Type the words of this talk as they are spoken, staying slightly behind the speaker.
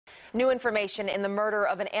New information in the murder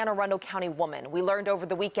of an Anne Arundel County woman. We learned over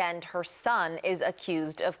the weekend her son is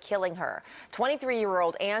accused of killing her.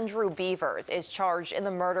 23-year-old Andrew Beavers is charged in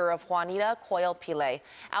the murder of Juanita Koilpillai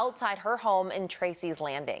outside her home in Tracy's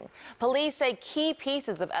Landing. Police say key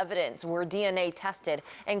pieces of evidence were DNA tested,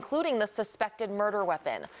 including the suspected murder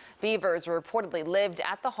weapon. Beavers reportedly lived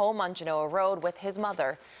at the home on Genoa Road with his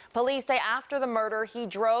mother. Police say after the murder, he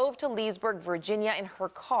drove to Leesburg, Virginia in her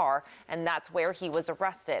car, and that's where he was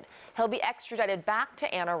arrested. He'll be extradited back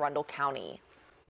to Anne Arundel County.